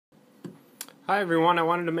Hi everyone, I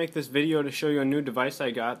wanted to make this video to show you a new device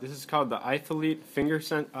I got. This is called the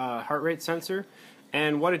ithlete heart rate sensor,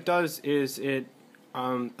 and what it does is it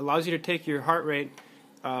allows you to take your heart rate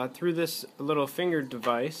through this little finger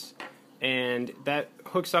device, and that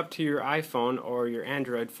hooks up to your iPhone or your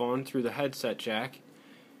Android phone through the headset jack.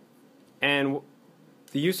 And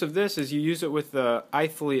the use of this is you use it with the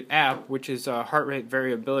ithlete app, which is a heart rate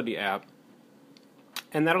variability app.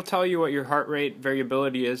 And that'll tell you what your heart rate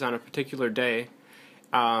variability is on a particular day.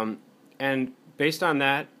 And based on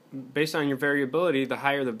that, based on your variability, the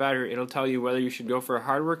higher the better. It'll tell you whether you should go for a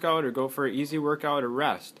hard workout or go for an easy workout or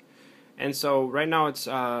rest. And so right now it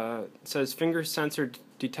says Finger Sensor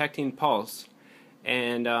detecting pulse.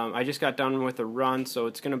 And I just got done with a run, so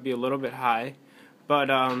it's going to be a little bit high.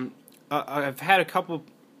 But I've had a couple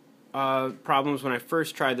problems when I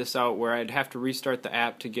first tried this out, where I'd have to restart the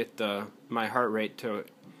app to get my heart rate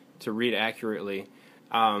to read accurately.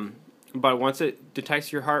 But once it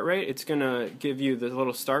detects your heart rate, it's going to give you the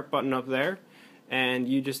little start button up there, and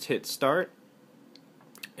you just hit start,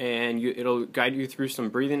 and it'll guide you through some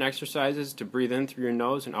breathing exercises to breathe in through your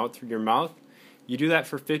nose and out through your mouth. You do that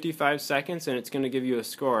for 55 seconds, and it's going to give you a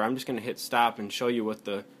score. I'm just going to hit stop and show you what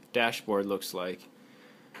the dashboard looks like.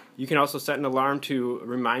 You can also set an alarm to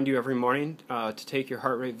remind you every morning to take your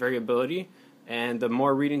heart rate variability, and the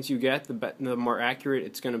more readings you get, the more accurate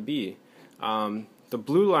it's going to be. The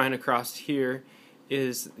blue line across here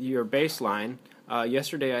is your baseline.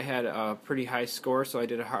 Yesterday I had a pretty high score, so I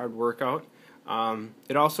did a hard workout.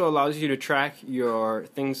 It also allows you to track your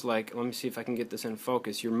things like, let me see if I can get this in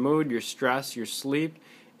focus, your mood, your stress, your sleep,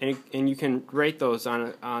 and you can rate those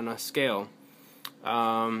on a scale.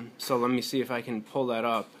 So let me see if I can pull that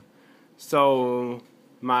up. So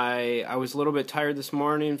I was a little bit tired this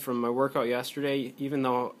morning from my workout yesterday, even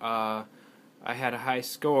though I had a high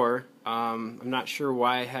score. I'm not sure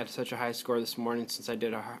why I had such a high score this morning, since I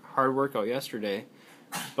did a hard workout yesterday.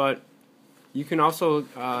 But you can also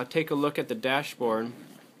take a look at the dashboard,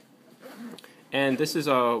 and this is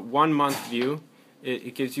a 1 month view.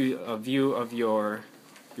 It gives you a view of your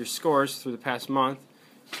scores through the past month.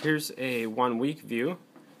 Here's a 1 week view,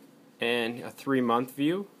 and a 3 month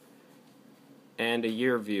view, and a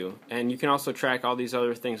year view. And you can also track all these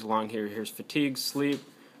other things along here. Here's fatigue, sleep,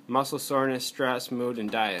 muscle soreness, stress, mood, and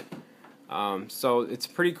diet. So it's a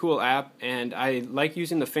pretty cool app, and I like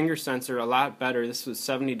using the finger sensor a lot better. This was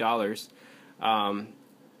 $70.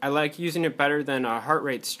 I like using it better than a heart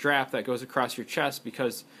rate strap that goes across your chest,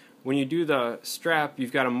 because when you do the strap,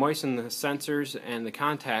 you've got to moisten the sensors and the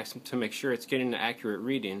contacts to make sure it's getting an accurate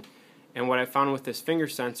reading. And what I found with this finger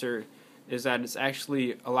sensor is that it's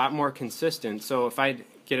actually a lot more consistent. So if I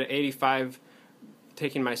get an 85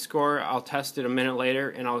 taking my score, I'll test it a minute later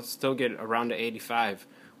and I'll still get around to 85.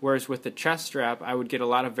 Whereas with the chest strap, I would get a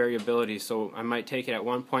lot of variability. So I might take it at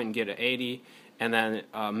one point and get an 80, and then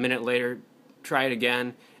a minute later try it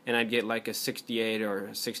again, and I'd get like a 68 or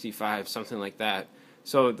a 65, something like that.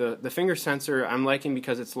 So the finger sensor I'm liking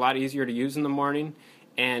because it's a lot easier to use in the morning,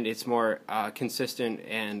 and it's more consistent,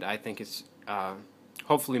 and I think it's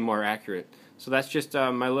hopefully more accurate. So that's just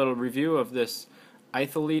my little review of this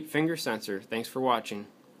ithlete finger sensor. Thanks for watching.